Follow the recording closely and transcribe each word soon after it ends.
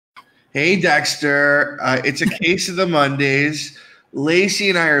Hey, Dexter. It's a case of the Mondays. Lacey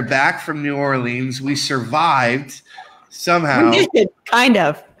and I are back from New Orleans. We survived somehow. We did, kind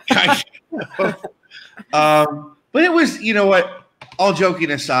of. Kind of. But it was, you know what? All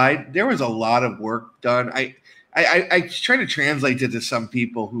joking aside, there was a lot of work done. I try to translate it to some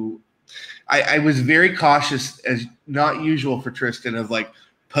people who I was very cautious, as not usual for Tristan, of like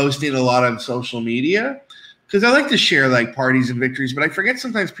posting a lot on social media because I like to share like parties and victories, but I forget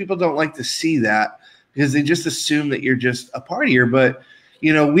sometimes people don't like to see that because they just assume that you're just a partier. But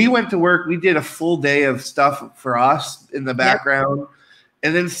you know, we went to work, we did a full day of stuff for us in the background, yep.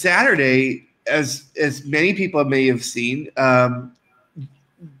 And then Saturday, as many people may have seen,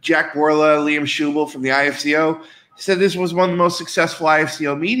 Jack Borla, Liam Schubel from the IFCO said this was one of the most successful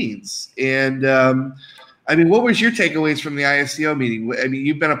IFCO meetings. And I mean, what was your takeaways from the IFCO meeting? I mean,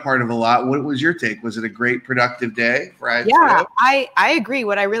 you've been a part of a lot. What was your take? Was it a great, productive day for IFCO? Yeah, I agree.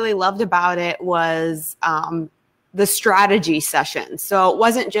 What I really loved about it was the strategy session. So it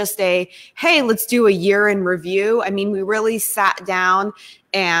wasn't just a, hey, let's do a year in review. I mean, we really sat down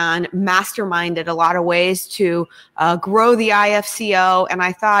and masterminded a lot of ways to grow the IFCO. And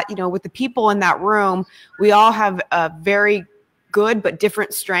I thought, you know, with the people in that room, we all have very good but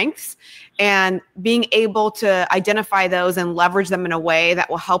different strengths. And being able to identify those and leverage them in a way that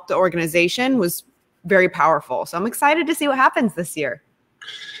will help the organization was very powerful. So I'm excited to see what happens this year.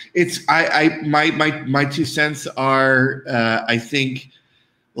 It's my 2 cents are I think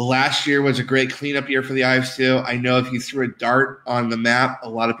last year was a great cleanup year for the IFCO. I know if you threw a dart on the map, a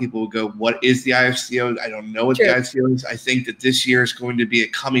lot of people would go, "What is the IFCO?" I don't know what the IFCO is. I think that this year is going to be a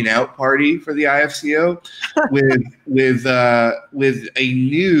coming out party for the IFCO with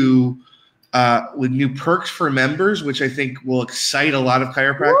new perks for members, which I think will excite a lot of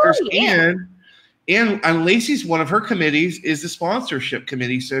chiropractors. Ooh, yeah. And Lacey's, one of her committees is the sponsorship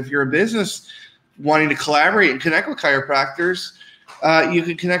committee. So if you're a business wanting to collaborate and connect with chiropractors, you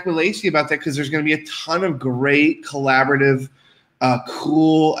can connect with Lacey about that because there's going to be a ton of great collaborative,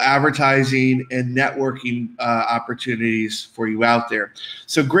 cool advertising and networking opportunities for you out there.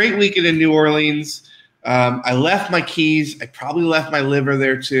 So great weekend in New Orleans. I left my keys. I probably left my liver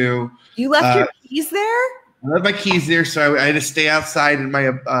there too. You left your keys there? I left my keys there, so I had to stay outside in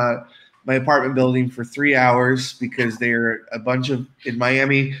my apartment building for 3 hours because they're in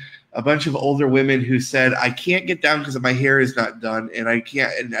Miami, a bunch of older women who said, I can't get down because my hair is not done and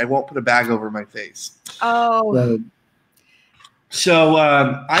I won't put a bag over my face. Oh. So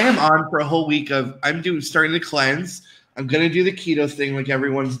I am on for a whole week starting to cleanse. I'm going to do the keto thing like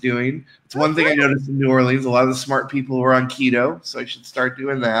everyone's doing. It's one thing I noticed in New Orleans. A lot of the smart people were on keto, so I should start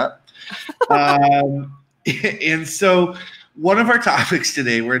doing that. And so one of our topics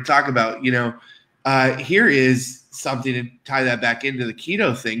today, we're going to talk about, here is something to tie that back into the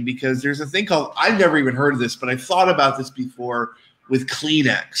keto thing, because there's a thing called, I've never even heard of this, but I've thought about this before with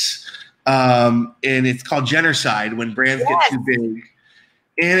Kleenex. And it's called genocide when brands get too big.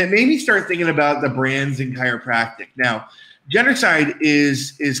 And it made me start thinking about the brands in chiropractic. Now, genocide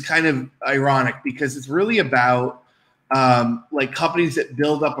is kind of ironic because it's really about like companies that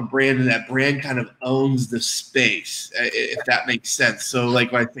build up a brand and that brand kind of owns the space, if that makes sense. So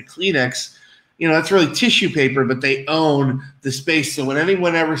like when I say Kleenex, that's really tissue paper, but they own the space. So when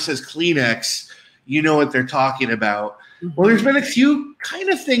anyone ever says Kleenex, you know what they're talking about. Mm-hmm. Well, there's been a few kind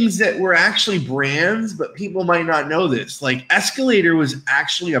of things that were actually brands, but people might not know this. Like Escalator was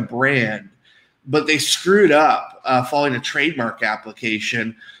actually a brand, but they screwed up following a trademark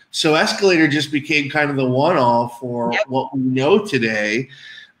application. So Escalator just became kind of the one-all for what we know today.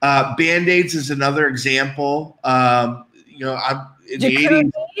 Band-Aids is another example. Jacuzzi?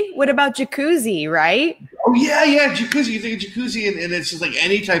 What about jacuzzi, right? Oh, yeah, jacuzzi. You think of jacuzzi, and it's just like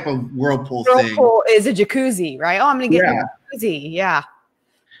any type of whirlpool thing. Whirlpool is a jacuzzi, right? Oh, I'm going to get a jacuzzi, yeah.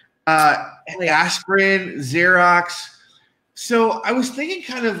 Aspirin, Xerox. So I was thinking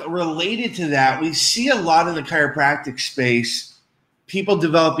kind of related to that, we see a lot in the chiropractic space, people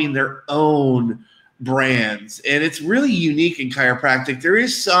developing their own brands, and it's really unique in chiropractic. There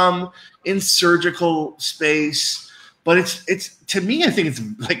is some in surgical space, but it's to me, I think it's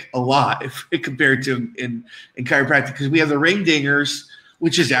like a lot if compared to in chiropractic, because we have the ring dingers,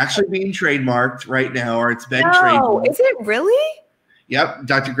 which is actually being trademarked right now, or it's been trademarked. Is it really? Yep,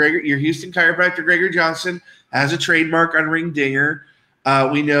 Dr. Greger, your Houston chiropractor Greger Johnson has a trademark on ring dinger.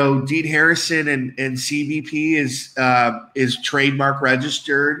 We know Dean Harrison and CBP is trademark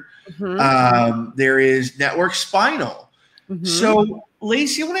registered. Mm-hmm. There is Network Spinal. Mm-hmm. So,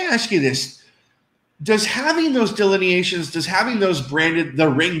 Lacey, I want to ask you this. Does having those delineations, does having those branded, the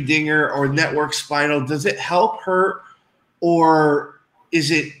ring dinger or Network Spinal, does it help hurt or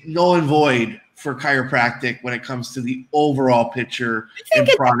is it null and void for chiropractic when it comes to the overall picture and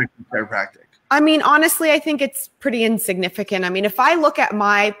product of chiropractic? I mean, honestly, I think it's pretty insignificant. I mean, if I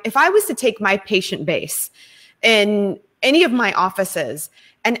was to take my patient base in any of my offices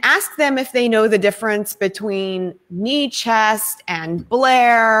and ask them if they know the difference between knee chest and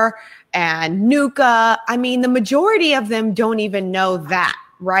Blair and Nuka, I mean, the majority of them don't even know that,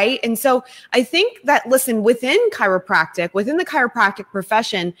 right? And so I think that, listen, within the chiropractic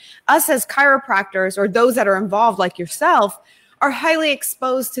profession, us as chiropractors or those that are involved like yourself are highly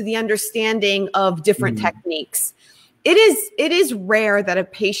exposed to the understanding of different techniques. It is rare that a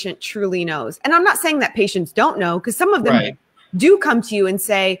patient truly knows. And I'm not saying that patients don't know, because some of them do come to you and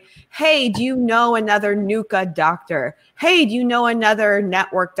say, hey, do you know another Nuka doctor? Hey, do you know another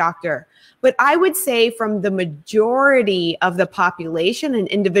network doctor? But I would say from the majority of the population and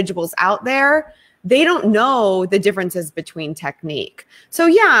individuals out there, they don't know the differences between technique. So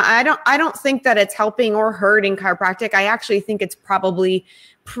yeah, I don't think that it's helping or hurting chiropractic. I actually think it's probably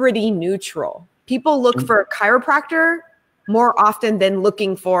pretty neutral. People look for a chiropractor more often than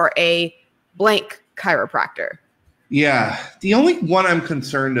looking for a blank chiropractor. Yeah. The only one I'm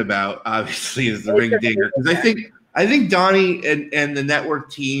concerned about, obviously, is the ring dinger. Because I think Donnie and the network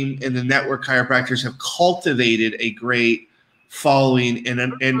team and the network chiropractors have cultivated a great following, and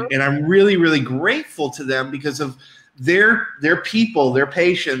I'm really, really grateful to them because of their people, their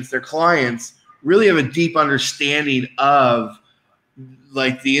patients, their clients really have a deep understanding of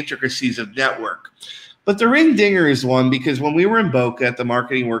like the intricacies of network. But the ring dinger is one, because when we were in Boca at the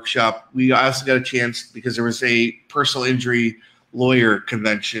marketing workshop, we also got a chance, because there was a personal injury lawyer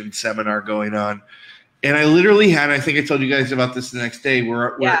convention seminar going on. And I literally had, I think I told you guys about this the next day,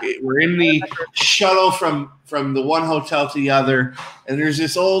 we're in the shuttle from the one hotel to the other, and there's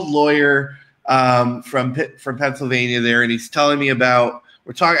this old lawyer from Pennsylvania there, and he's telling me about,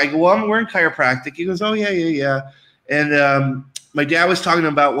 we're talking, I go, well, we're in chiropractic. He goes, oh, yeah. And my dad was talking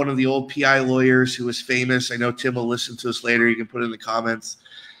about one of the old PI lawyers who was famous. I know Tim will listen to us later. You can put it in the comments.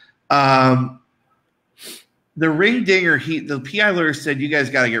 The ring dinger, the PI lawyer said, you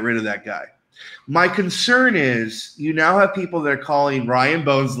guys got to get rid of that guy. My concern is you now have people that are calling. Ryan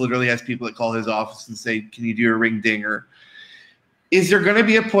Bones literally has people that call his office and say, can you do a ring dinger? Is there going to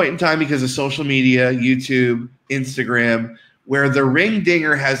be a point in time, because of social media, YouTube, Instagram, where the ring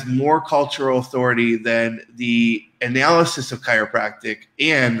dinger has more cultural authority than the analysis of chiropractic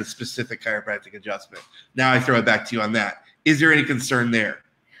and the specific chiropractic adjustment? Now I throw it back to you on that. Is there any concern there?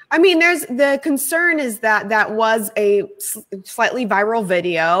 I mean, the concern is that was a slightly viral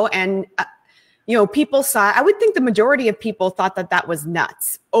video, and people saw. I would think the majority of people thought that was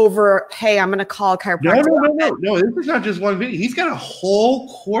nuts. Over, hey, I'm going to call a chiropractor. No. This is not just one video. He's got a whole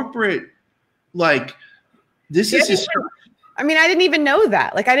corporate, this is his. I mean, I didn't even know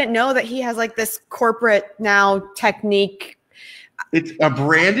that. I didn't know that he has this corporate now technique. It's a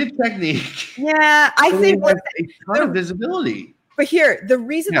branded technique. Yeah, I think a ton of visibility. But here, the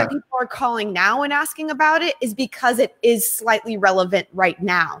reason that people are calling now and asking about it is because it is slightly relevant right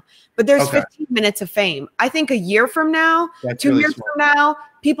now. But there's 15 minutes of fame. I think a year from now, 2 years from now,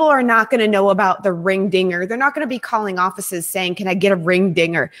 people are not going to know about the ring dinger. They're not going to be calling offices saying, can I get a ring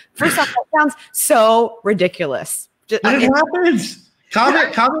dinger? First off, that sounds so ridiculous. It happens.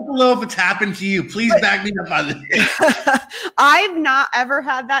 Comment below if it's happened to you. Please back me up on this. I've not ever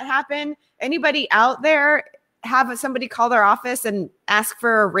had that happen. Anybody out there have somebody call their office and ask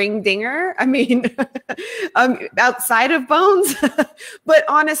for a ring dinger? I mean, outside of Bones. But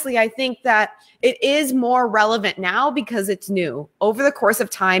honestly, I think that it is more relevant now because it's new. Over the course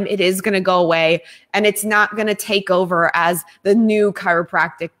of time, it is going to go away, and it's not going to take over as the new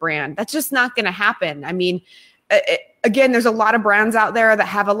chiropractic brand. That's just not going to happen. I mean, again, there's a lot of brands out there that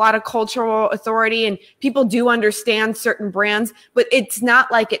have a lot of cultural authority, and people do understand certain brands, but it's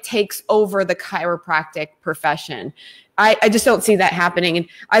not like it takes over the chiropractic profession. I just don't see that happening. And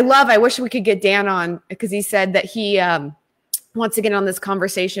I wish we could get Dan on, because he said that he wants to get on this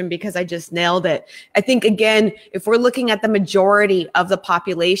conversation because I just nailed it. I think, again, if we're looking at the majority of the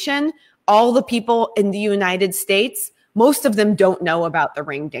population, all the people in the United States, most of them don't know about the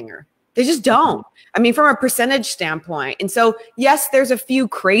ring dinger. They just don't. I mean, from a percentage standpoint. And so, yes, there's a few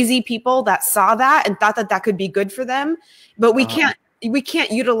crazy people that saw that and thought that could be good for them, but we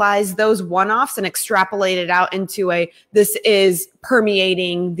can't utilize those one-offs and extrapolate it out into this is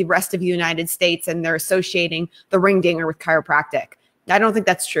permeating the rest of the United States and they're associating the ring dinger with chiropractic. I don't think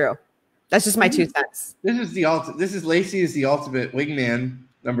that's true. That's just my 2 cents. Lacey is the ultimate wingman,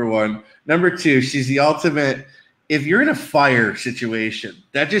 number one. Number two, she's the ultimate. If you're in a fire situation,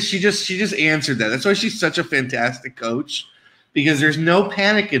 she just answered that. That's why she's such a fantastic coach, because there's no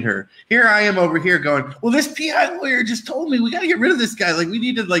panic in her. Here I am over here going, well, this PI lawyer just told me we got to get rid of this guy. Like, we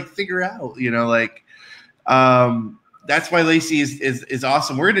need to like figure out, that's why Lacey is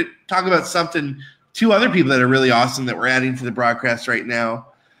awesome. We're going to talk about two other people that are really awesome that we're adding to the broadcast right now.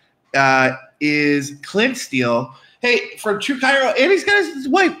 Is Clint Steele. Hey, from True Chiro, and he's got his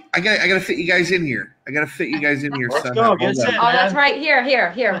wife. I gotta fit you guys in here. Let's Somehow. go. Get set, oh, that's right.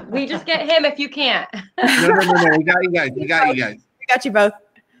 Here. We just get him if you can't. No. We got you guys. We got you both.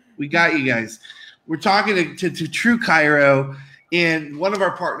 We got you guys. We're talking to True Chiro, and one of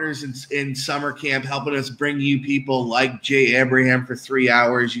our partners in summer camp helping us bring you people like Jay Abraham for 3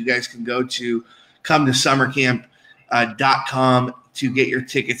 hours. You guys can go to cometosummercamp.com to get your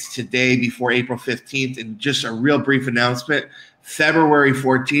tickets today before April 15th. And just a real brief announcement, February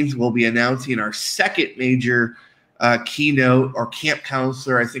 14th, we'll be announcing our second major keynote or camp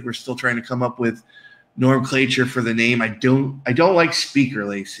counselor. I think we're still trying to come up with nomenclature for the name. I don't like speaker,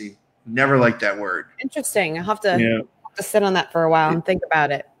 Lacey. Never liked that word. Interesting. I'll have to sit on that for a while and think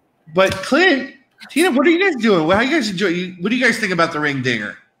about it. But Clint, Tina, what are you guys doing? How you guys enjoy? What do you guys think about the ring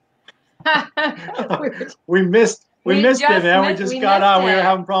dinger? We missed it, man. We just got on. We were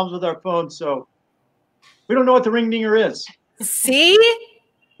having problems with our phones, so we don't know what the ring dinger is. See?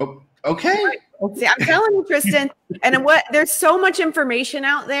 Oh, okay. See, I'm telling you, Tristan. And there's so much information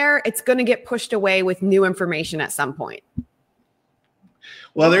out there. It's going to get pushed away with new information at some point.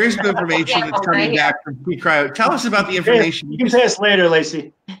 Well, there is new information that's coming back from pre-cryo. Tell us about the information. You can say us later,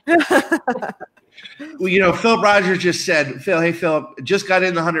 Lacey. Well, Philip Rogers just said, hey, Philip, just got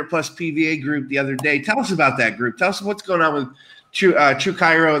in the 100+ PVA group the other day. Tell us about that group. Tell us what's going on with True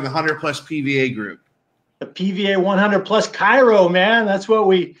Chiro and the 100+ PVA group. The PVA 100+ Chiro, man. That's what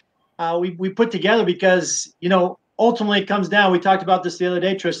we put together because, ultimately it comes down. We talked about this the other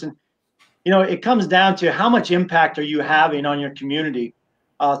day, Tristan. It comes down to how much impact are you having on your community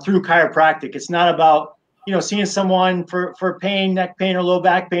through chiropractic. It's not about, seeing someone for pain, neck pain, or low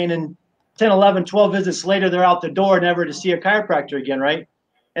back pain, and 10, 11, 12 visits later, they're out the door, never to see a chiropractor again, right?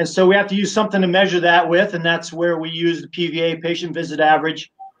 And so we have to use something to measure that with, and that's where we use the PVA, patient visit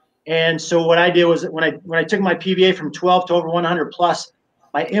average. And so what I did was when I took my PVA from 12 to over 100+,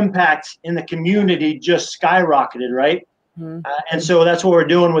 my impact in the community just skyrocketed, right? Mm-hmm. And so that's what we're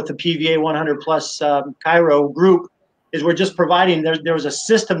doing with the PVA 100+ Chiro group, is we're just providing, there was a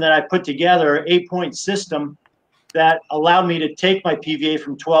system that I put together, an 8-point system that allowed me to take my PVA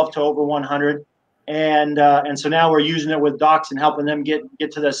from 12 to over 100. And so now we're using it with docs and helping them get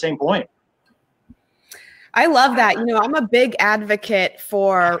to the same point. I love that. I'm a big advocate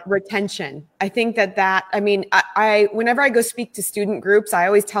for retention. I think I whenever I go speak to student groups, I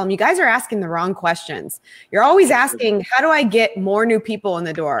always tell them, you guys are asking the wrong questions. You're always asking, how do I get more new people in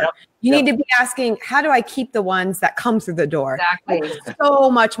the door? Yep. You need to be asking, how do I keep the ones that come through the door? Exactly. It's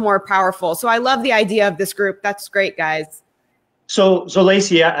so much more powerful. So I love the idea of this group. That's great, guys. So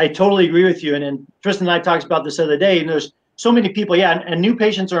Lacey, I totally agree with you. And Tristan and I talked about this the other day, and there's so many people. Yeah. And new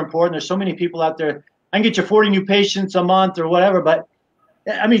patients are important. There's so many people out there. I can get you 40 new patients a month or whatever. But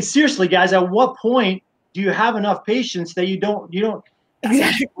I mean, seriously, guys, at what point do you have enough patients that you don't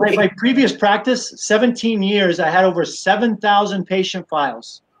exactly. My previous practice, 17 years, I had over 7,000 patient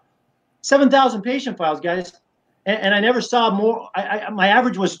files. 7,000 patient files, guys. And I never saw more. My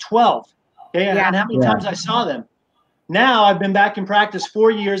average was 12. Okay. Yeah. And how many times I saw them. Now I've been back in practice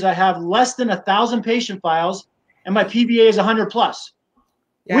 4 years. I have less than 1,000 patient files and my PVA is 100+.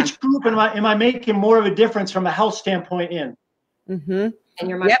 Yeah. Which group am I making more of a difference from a health standpoint in? Mm-hmm. And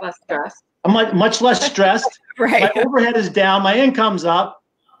you're much less stressed. I'm much less stressed. Right. My overhead is down. My income's up.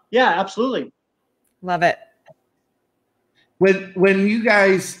 Yeah, absolutely. Love it. When you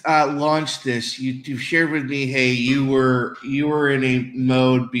guys launched this, you shared with me, hey, you were in a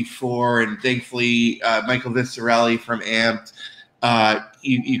mode before, and thankfully Michael Viscerelli from Amped,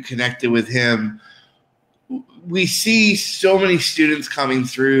 you connected with him. We see so many students coming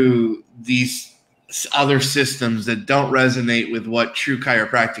through these other systems that don't resonate with what true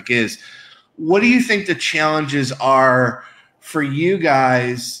chiropractic is. What do you think the challenges are for you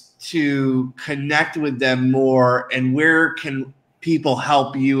guys to connect with them more, and where can people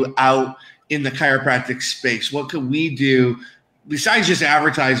help you out in the chiropractic space? What could we do besides just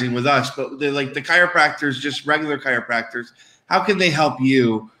advertising with us, but the chiropractors, just regular chiropractors, how can they help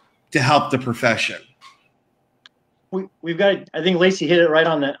you to help the profession? We've got, I think Lacey hit it right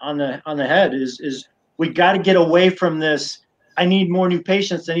on the head, is we got to get away from this. I need more new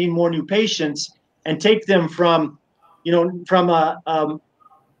patients. I need more new patients, and take them from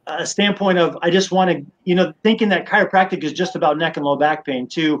a standpoint of, I just want to, thinking that chiropractic is just about neck and low back pain,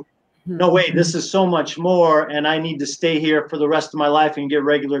 to no, wait, this is so much more, and I need to stay here for the rest of my life and get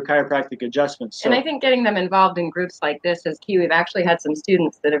regular chiropractic adjustments. So, and I think getting them involved in groups like this is key. We've actually had some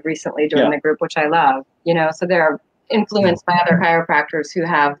students that have recently joined the group, which I love. You know, so they're influenced by other chiropractors who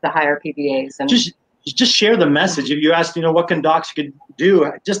have the higher PVAs. And just share the message. If you ask, what can docs could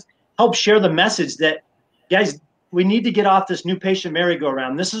do, just help share the message that, guys, we need to get off this new patient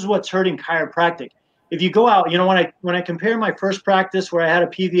merry-go-round. This is what's hurting chiropractic. If you go out, when I compare my first practice where I had a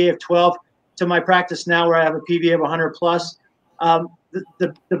PVA of 12 to my practice now where I have a PVA of 100 plus,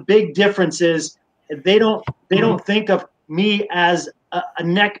 the big difference is they don't think of me as a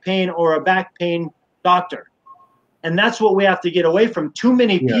neck pain or a back pain doctor. And that's what we have to get away from. Too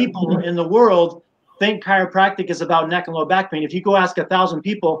many people in the world think chiropractic is about neck and low back pain. If you go ask 1,000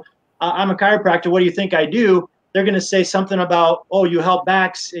 people, I'm a chiropractor, what do you think I do? They're going to say something about, oh, you help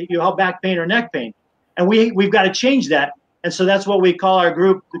back pain or neck pain. And we've got to change that. And so that's what we call our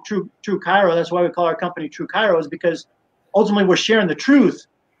group, the True Chiro. That's why we call our company True Chiro, is because ultimately we're sharing the truth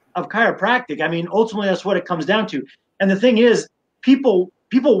of chiropractic. I mean, ultimately that's what it comes down to. And the thing is, people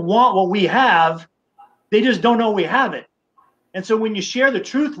want what we have. They just don't know we have it. And so when you share the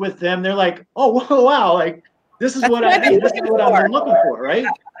truth with them, they're like, oh, whoa, wow, like this is what I've been looking for, right?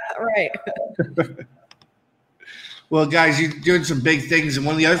 Right. Well, guys, you're doing some big things. And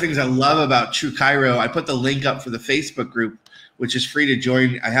one of the other things I love about True Chiro, I put the link up for the Facebook group, which is free to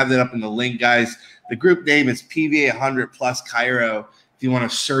join. I have that up in the link, guys. The group name is PVA 100 Plus Chiro. If you want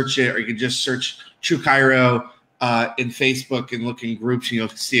to search it, or you can just search True Chiro in Facebook and look in groups, and you'll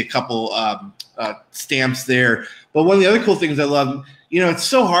see a couple stamps there. But one of the other cool things I love, it's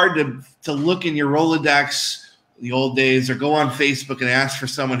so hard to look in your Rolodex the old days or go on Facebook and ask for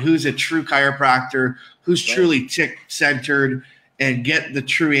someone who's a true chiropractor, who's truly tick-centered, and get the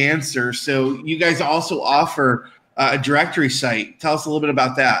true answer. So you guys also offer a directory site. Tell us a little bit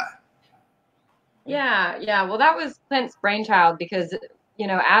about that. Yeah. Well, that was Clint's brainchild because,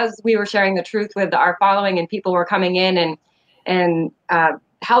 as we were sharing the truth with our following and people were coming in and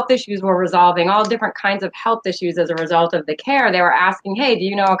health issues were resolving, all different kinds of health issues as a result of the care, they were asking, hey, do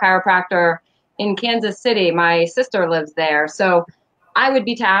you know a chiropractor in Kansas City? My sister lives there. So I would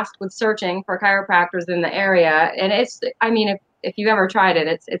be tasked with searching for chiropractors in the area. And if you've ever tried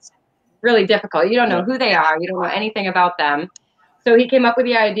it, it's really difficult. You don't know who they are. You don't know anything about them. So he came up with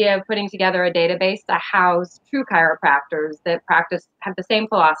the idea of putting together a database to house true chiropractors that have the same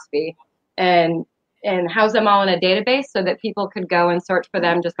philosophy and house them all in a database so that people could go and search for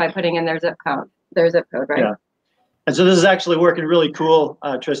them just by putting in their zip code, right? Yeah. And so this is actually working really cool,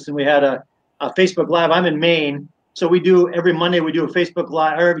 Tristan. We had a Facebook Live. I'm in Maine. So every Monday we do a Facebook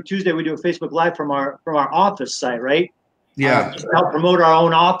Live, or every Tuesday we do a Facebook Live from our office site, right? Yeah. To help promote our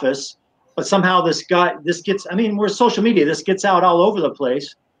own office. But somehow we're social media. This gets out all over the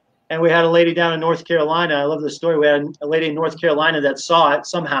place. And we had a lady down in North Carolina. I love this story. We had a lady in North Carolina that saw it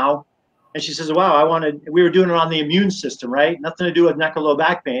somehow. And she says, wow, we were doing it on the immune system, right? Nothing to do with neck or low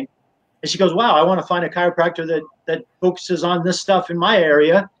back pain. And she goes, wow, I want to find a chiropractor that focuses on this stuff in my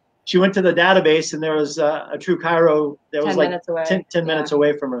area. She went to the database and there was a True Chiro that was 10 minutes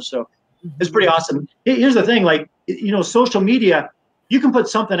away from her. So it's pretty awesome. Here's the thing, social media, you can put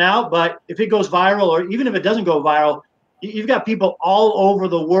something out, but if it goes viral, or even if it doesn't go viral, you've got people all over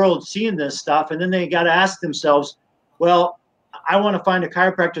the world seeing this stuff. And then they got to ask themselves, well, I want to find a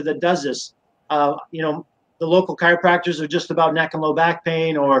chiropractor that does this. The local chiropractors are just about neck and low back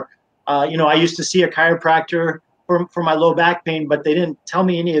pain, or, I used to see a chiropractor for my low back pain, but they didn't tell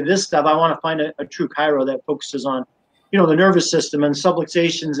me any of this stuff. I want to find a true chiro that focuses on, the nervous system and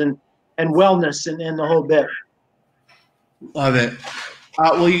subluxations and wellness and the whole bit. Love it.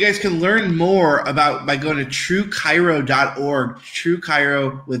 Well, you guys can learn more by going to truechiro.org, True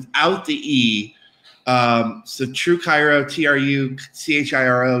Chiro without the E. So True Chiro,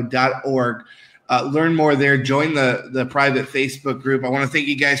 TRUCHIRO.org. Learn more there. Join the private Facebook group. I want to thank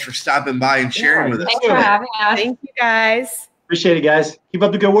you guys for stopping by and sharing with us. Thanks for having us. Thank you, guys. Appreciate it, guys. Keep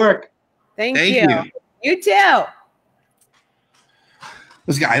up the good work. Thank you. You too.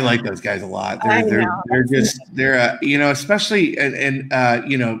 I like those guys a lot. They're especially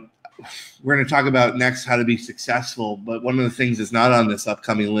we're going to talk about next how to be successful. But one of the things that's not on this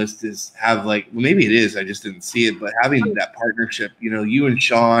upcoming list is maybe it is. I just didn't see it, but having that partnership. You and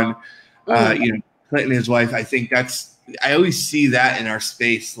Sean, Clint and his wife. I think I always see that in our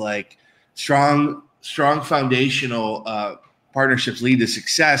space, like strong foundational partnerships lead to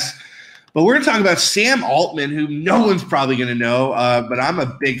success. But we're going to talk about Sam Altman, who no one's probably going to know, but I'm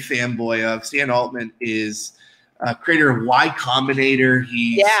a big fanboy of. Sam Altman is creator of Y Combinator.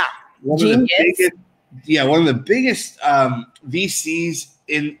 He's one of the biggest VCs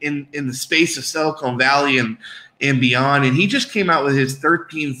in the space of Silicon Valley and beyond. And he just came out with his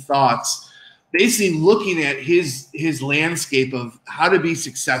 13 thoughts, basically looking at his landscape of how to be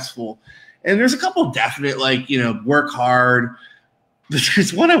successful. And there's a couple definite, like, work hard.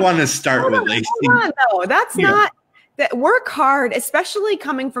 There's one I want to start with, Lacey. No, that's not that. Work hard, especially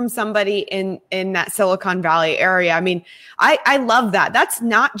coming from somebody in that Silicon Valley area. I mean, I love that. That's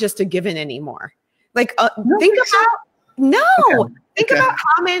not just a given anymore. Like, think about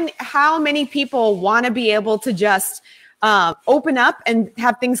how many people want to be able to just open up and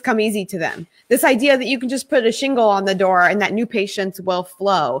have things come easy to them. This idea that you can just put a shingle on the door and that new patients will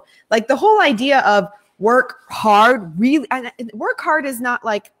flow. Like, the whole idea of work hard, really, and work hard is not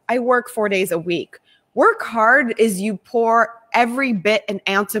like I work 4 days a week. Work hard is you pour every bit and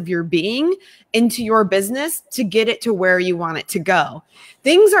ounce of your being into your business to get it to where you want it to go.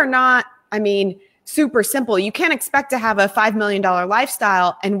 Things are not, super simple. You can't expect to have a $5 million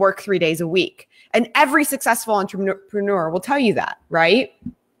lifestyle and work 3 days a week. And every successful entrepreneur will tell you that, right?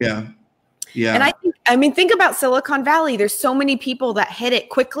 Yeah. Yeah. And think about Silicon Valley. There's so many people that hit it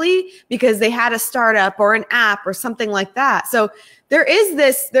quickly because they had a startup or an app or something like that. So there is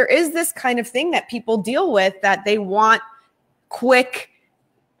this kind of thing that people deal with, that they want quick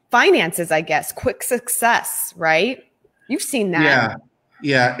finances, I guess, quick success, right? You've seen that. Yeah.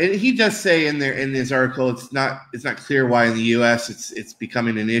 Yeah, and he does say in this article, it's not clear why in the U.S. it's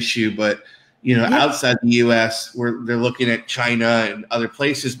becoming an issue, but outside the U.S. where they're looking at China and other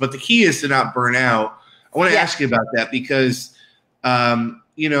places. But the key is to not burn out. I want to ask you about that because, I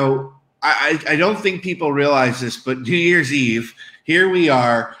don't think people realize this, but New Year's Eve, here we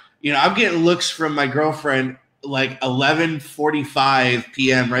are. I'm getting looks from my girlfriend like 11:45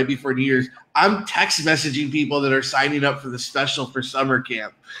 p.m. right before New Year's. I'm text messaging people that are signing up for the special for summer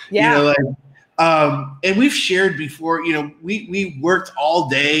camp. Yeah. And we've shared before, we worked all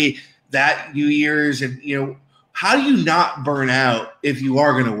day that New Year's, and, how do you not burn out if you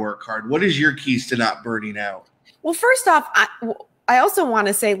are going to work hard? What is your keys to not burning out? Well, first off, I also want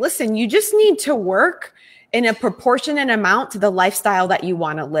to say, listen, you just need to work in a proportionate amount to the lifestyle that you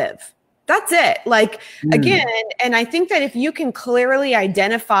want to live. That's it. Again, and I think that if you can clearly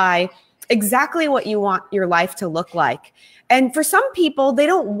identify exactly what you want your life to look like. And for some people, they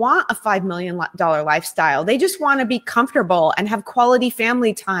don't want a $5 million lifestyle. They just want to be comfortable and have quality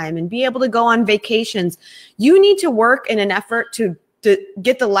family time and be able to go on vacations. You need to work in an effort to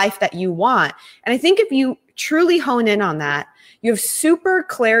get the life that you want. And I think if you truly hone in on that, you have super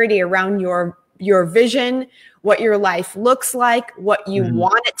clarity around your vision, what your life looks like, what you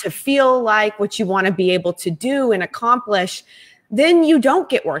want it to feel like, what you want to be able to do and accomplish, then you don't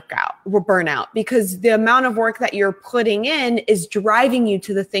get burnout, because the amount of work that you're putting in is driving you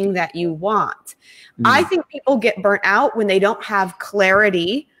to the thing that you want. I think people get burnt out when they don't have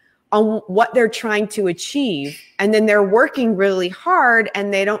clarity on what they're trying to achieve. And then they're working really hard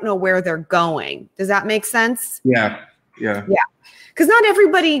and they don't know where they're going. Does that make sense? Yeah. Because not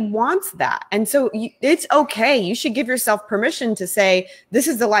everybody wants that. And so it's okay. You should give yourself permission to say, this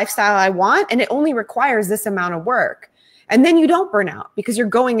is the lifestyle I want, and it only requires this amount of work. And then you don't burn out because you're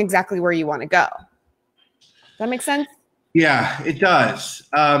going exactly where you want to go. Does that make sense? Yeah, it does.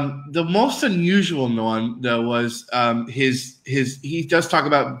 The most unusual one, though, was he does talk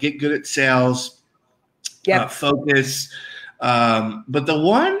about get good at sales, focus. But the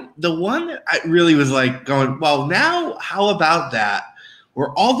one that I really was like going, well, now how about that?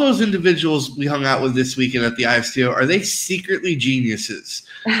 Were all those individuals we hung out with this weekend at the IFCO, are they secretly geniuses?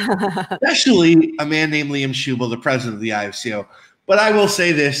 Especially a man named Liam Schubel, the president of the IFCO. But I will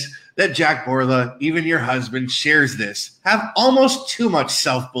say this, that Jack Borla, even your husband, shares this, have almost too much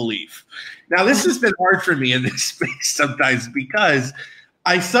self-belief. Now, this has been hard for me in this space sometimes because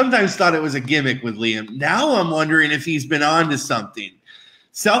I sometimes thought it was a gimmick with Liam. Now I'm wondering if he's been on to something.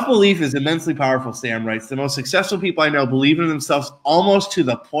 Self-belief is immensely powerful, Sam writes. The most successful people I know believe in themselves almost to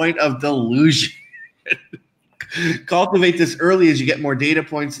the point of delusion. Cultivate this early as you get more data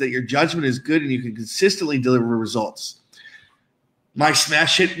points that your judgment is good and you can consistently deliver results. My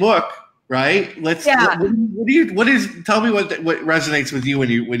smash hit book, right? Tell me what resonates with you when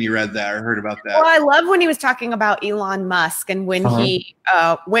you read that or heard about that. Well, I love when he was talking about Elon Musk and when he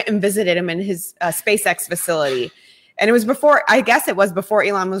went and visited him in his SpaceX facility. And it was before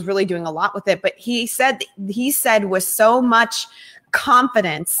Elon was really doing a lot with it. But he said with so much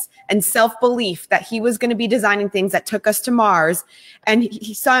confidence and self-belief that he was going to be designing things that took us to Mars. And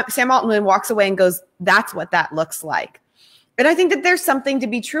Sam Altman walks away and goes, that's what that looks like. And I think that there's something to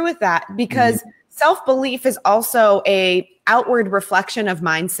be true with that, because self-belief is also a outward reflection of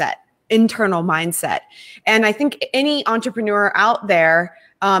mindset. internal mindset. And I think any entrepreneur out there,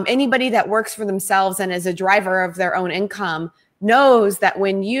 anybody that works for themselves and is a driver of their own income, knows that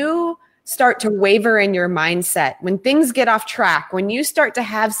when you start to waver in your mindset, when things get off track, when you start to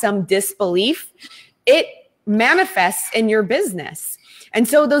have some disbelief, it manifests in your business. And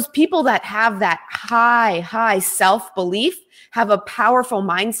so those people that have that high self-belief have a powerful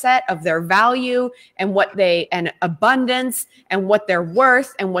mindset of their value and and abundance and what they're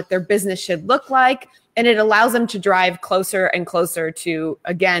worth and what their business should look like. And it allows them to drive closer and closer to,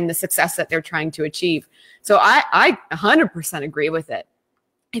 again, the success that they're trying to achieve. So I 100% agree with it.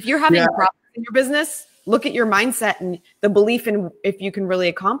 If you're having problems in your business, look at your mindset and the belief in if you can really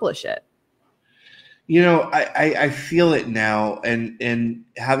accomplish it. You know, I feel it now, and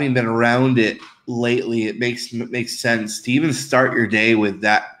having been around it lately, it makes sense to even start your day with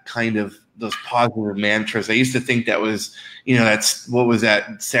that kind of those positive mantras. I used to think that was, that's what was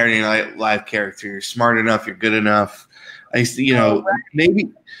that Saturday Night Live character? You're smart enough, you're good enough. I used to,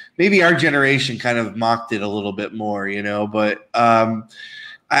 maybe our generation kind of mocked it a little bit more, but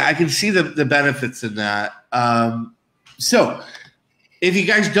I can see the benefits in that. So if you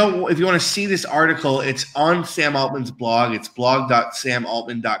want to see this article, it's on Sam Altman's blog. It's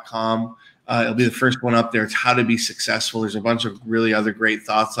blog.samaltman.com. It'll be the first one up there. It's how to be successful. There's a bunch of really other great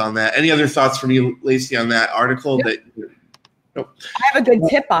thoughts on that. Any other thoughts from you, Lacey, on that article? Yep. I have a good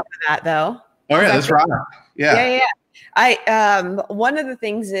tip off of that, though. All right, let's rock. Yeah. One of the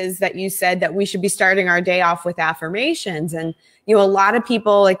things is that you said that we should be starting our day off with affirmations. And, a lot of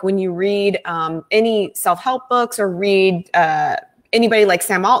people, like when you read any self-help books or read anybody like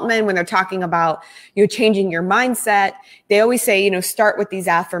Sam Altman, when they're talking about, changing your mindset, they always say, start with these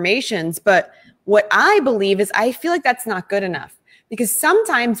affirmations. But what I believe is I feel like that's not good enough, because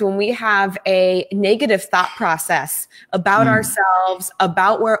sometimes when we have a negative thought process about ourselves,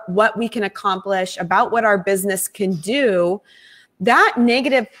 about what we can accomplish, about what our business can do, that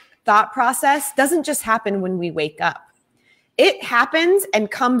negative thought process doesn't just happen when we wake up. It happens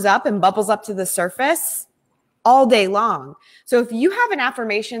and comes up and bubbles up to the surface all day long. So if you have an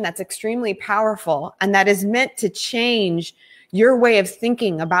affirmation that's extremely powerful and that is meant to change your way of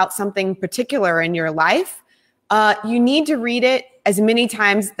thinking about something particular in your life, you need to read it as many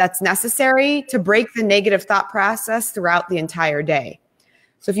times that's necessary to break the negative thought process throughout the entire day.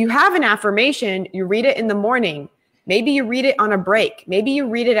 So if you have an affirmation, you read it in the morning. Maybe you read it on a break. Maybe you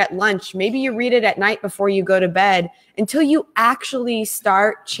read it at lunch. Maybe you read it at night before you go to bed, until you actually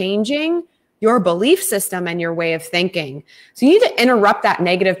start changing your belief system and your way of thinking. So you need to interrupt that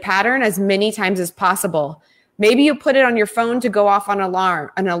negative pattern as many times as possible. Maybe you put it on your phone to go off on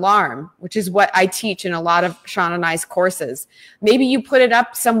an alarm, which is what I teach in a lot of Sean and I's courses. Maybe you put it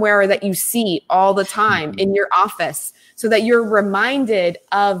up somewhere that you see all the time in your office, so that you're reminded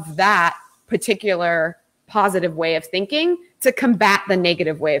of that particular positive way of thinking to combat the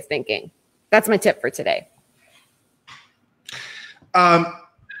negative way of thinking. That's my tip for today.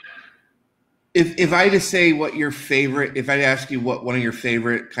 If I had to say what your favorite, if I'd ask you what one of your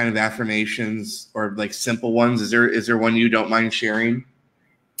favorite kind of affirmations or like simple ones, is there one you don't mind sharing?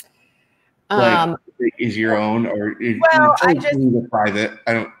 Like, is your own, or it's private?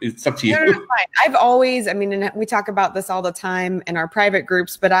 It's up to you. No, fine. I've always, and we talk about this all the time in our private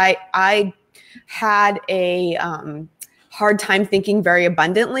groups, but I had a hard time thinking very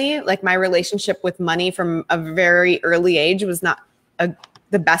abundantly. Like, my relationship with money from a very early age was not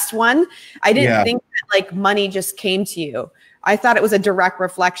the best one. I didn't think that like money just came to you. I thought it was a direct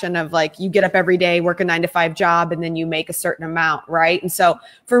reflection of like, you get up every day, work a 9-to-5 job, and then you make a certain amount, right? And so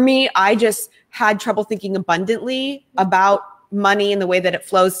for me, I just had trouble thinking abundantly about money and the way that it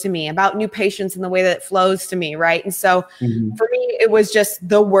flows to me, about new patients and the way that it flows to me, right? And so for me, it was just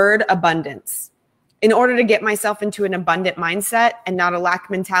the word abundance. In order to get myself into an abundant mindset and not a lack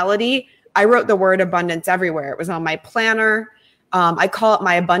mentality, I wrote the word abundance everywhere. It was on my planner. I call it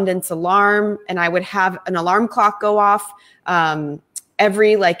my abundance alarm, and I would have an alarm clock go off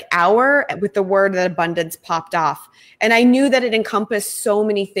every hour with the word that abundance popped off. And I knew that it encompassed so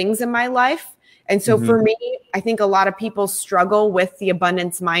many things in my life. And so for me, I think a lot of people struggle with the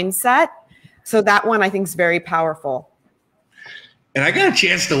abundance mindset. So that one I think is very powerful. And I got a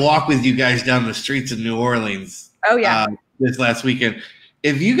chance to walk with you guys down the streets of New Orleans. Oh yeah, this last weekend.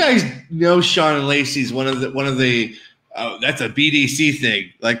 If you guys know Sean and Lacey's one of the that's a BDC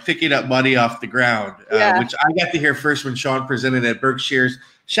thing, like picking up money off the ground, which I got to hear first when Sean presented at Berkshire's.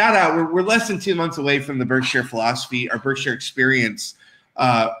 Shout out, we're less than 2 months away from the Berkshire Philosophy, our Berkshire Experience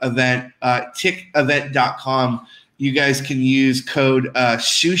event, tickevent.com. You guys can use code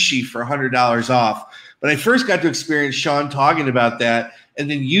sushi for $100 off. But I first got to experience Sean talking about that, and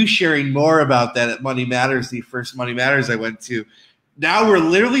then you sharing more about that at Money Matters, the first Money Matters I went to. Now we're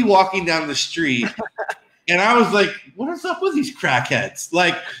literally walking down the street, and I was like, what is up with these crackheads?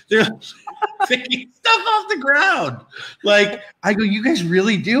 Like, they're picking stuff off the ground. Like, I go, you guys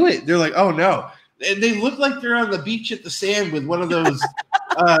really do it? They're like, oh, no. And they look like they're on the beach at the sand with one of those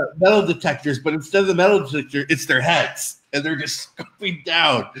metal detectors, but instead of the metal detector, it's their heads. And they're just scoping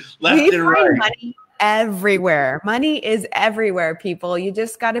down left and right. Money everywhere. Money is everywhere, people. You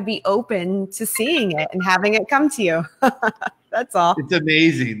just got to be open to seeing it and having it come to you. That's all. It's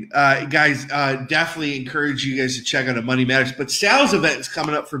amazing. Guys, definitely encourage you guys to check out a Money Matters. But sales event is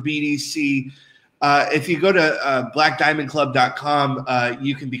coming up for BDC. If you go to blackdiamondclub.com,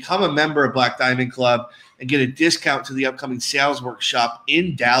 you can become a member of Black Diamond Club and get a discount to the upcoming sales workshop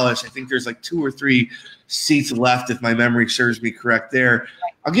in Dallas. I think there's like 2 or 3 seats left, if my memory serves me correct there.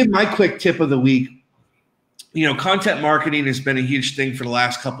 I'll give my quick tip of the week. You know, content marketing has been a huge thing for the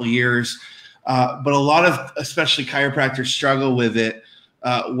last couple of years. But a lot of, especially chiropractors, struggle with it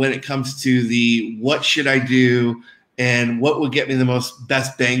when it comes to the what should I do and what will get me the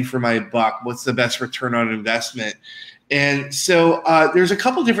best bang for my buck? What's the best return on investment? And so there's a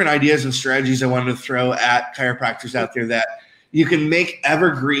couple different ideas and strategies I wanted to throw at chiropractors out there that you can make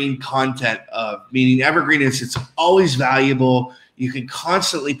evergreen content of, meaning evergreen is it's always valuable. You can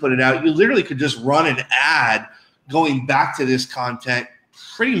constantly put it out. You literally could just run an ad going back to this content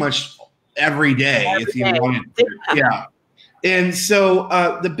pretty much every day if you wanted to. Yeah. And so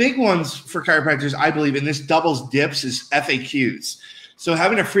the big ones for chiropractors, I believe, and this doubles dips, is FAQs. So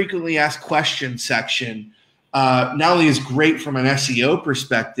having a frequently asked questions section not only is great from an SEO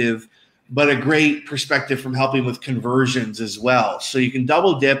perspective, but a great perspective from helping with conversions as well. So you can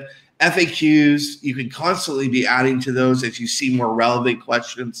double dip FAQs. You can constantly be adding to those as you see more relevant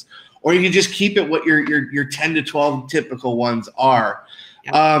questions, or you can just keep it what your 10 to 12 typical ones are.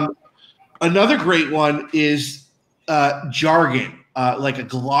 Yep. Another great one is jargon, like a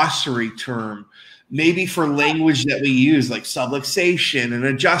glossary term, maybe for language that we use, like subluxation and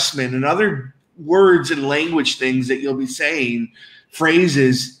adjustment and other words and language things that you'll be saying,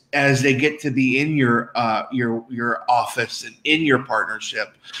 phrases as they get to be in your office and in your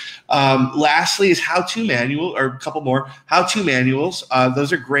partnership. Lastly is how-to manual, or a couple more how-to manuals.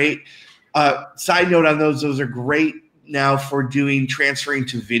 Those are great. Side note on those are great now for transferring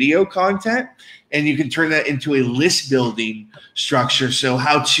to video content, and you can turn that into a list building structure. So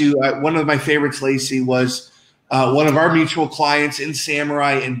one of my favorites, Lacey, was one of our mutual clients in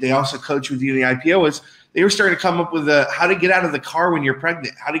Samurai, and they also coach with you in the IPO, was they were starting to come up with how to get out of the car when you're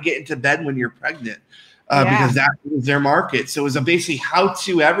pregnant, how to get into bed when you're pregnant, because that was their market. So it was basically how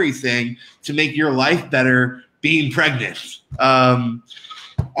to everything to make your life better being pregnant.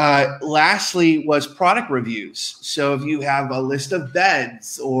 Lastly was product reviews. So if you have a list of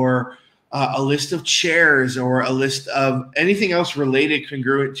beds or a list of chairs or a list of anything else related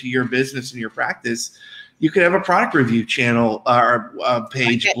congruent to your business and your practice, you could have a product review channel or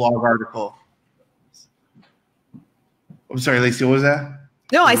page, blog article. I'm sorry, Lacey, what was that?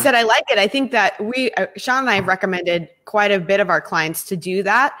 No, I said I like it. I think that Sean and I have recommended quite a bit of our clients to do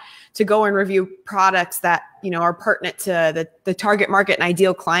that, to go and review products that, are pertinent to the target market and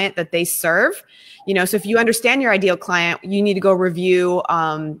ideal client that they serve. So if you understand your ideal client, you need to go review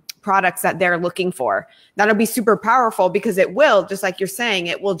products that they're looking for. That'll be super powerful because it will, just like you're saying,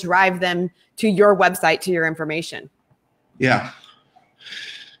 it will drive them to your website, to your information. Yeah.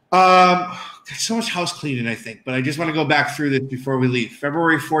 There's so much house cleaning, I think, but I just want to go back through this before we leave.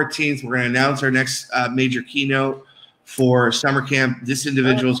 February 14th, we're going to announce our next major keynote for summer camp. This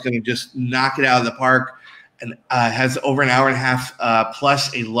individual is going to just knock it out of the park, and has over an hour and a half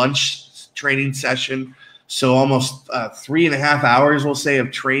plus a lunch training session. So almost 3.5 hours, we'll say, of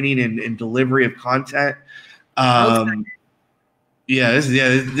training and delivery of content.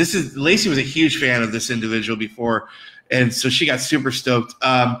 This is Lacey was a huge fan of this individual before, and so she got super stoked.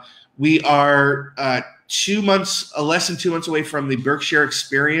 We are less than 2 months away from the Berkshire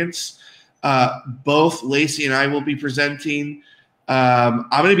Experience. Both Lacey and I will be presenting. I'm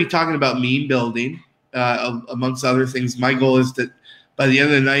going to be talking about meme building, amongst other things. My goal is that by the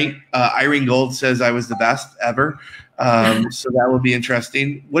end of the night, Irene Gold says I was the best ever. So that will be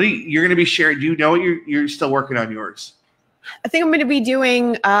interesting. You're going to be sharing? Do you know what you're still working on yours? I think I'm going to be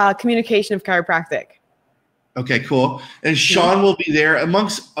doing communication of chiropractic. Okay, cool. And Sean will be there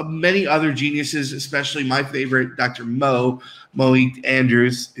amongst many other geniuses, especially my favorite, Dr. Moe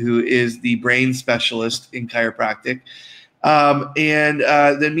Andrews, who is the brain specialist in chiropractic. And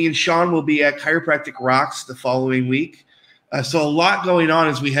then me and Sean will be at Chiropractic Rocks the following week. So a lot going on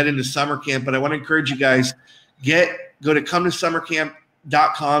as we head into summer camp, but I want to encourage you guys, go to Come to Summer Camp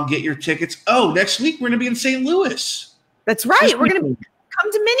minicamp.com. Get your tickets. Oh, next week we're going to be in St. Louis. That's right. We're going to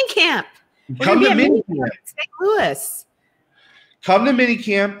come to minicamp. Come to minicamp. St. Louis. Come to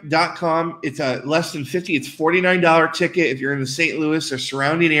minicamp.com. It's less than $50. It's $49 ticket if you're in the St. Louis or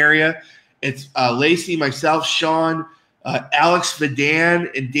surrounding area. It's Lacey, myself, Sean, Alex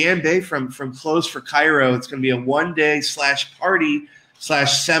Vadan, and Dan Bay from Close for Cairo. It's going to be a one-day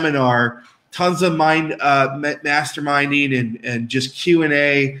 /party/seminar. Tons of masterminding and just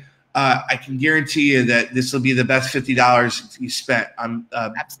Q&A. I can guarantee you that this will be the best $50 you spent on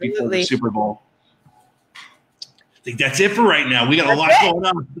before the Super Bowl. I think that's it for right now. We got a lot going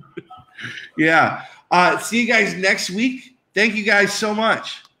on. Yeah. See you guys next week. Thank you guys so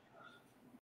much.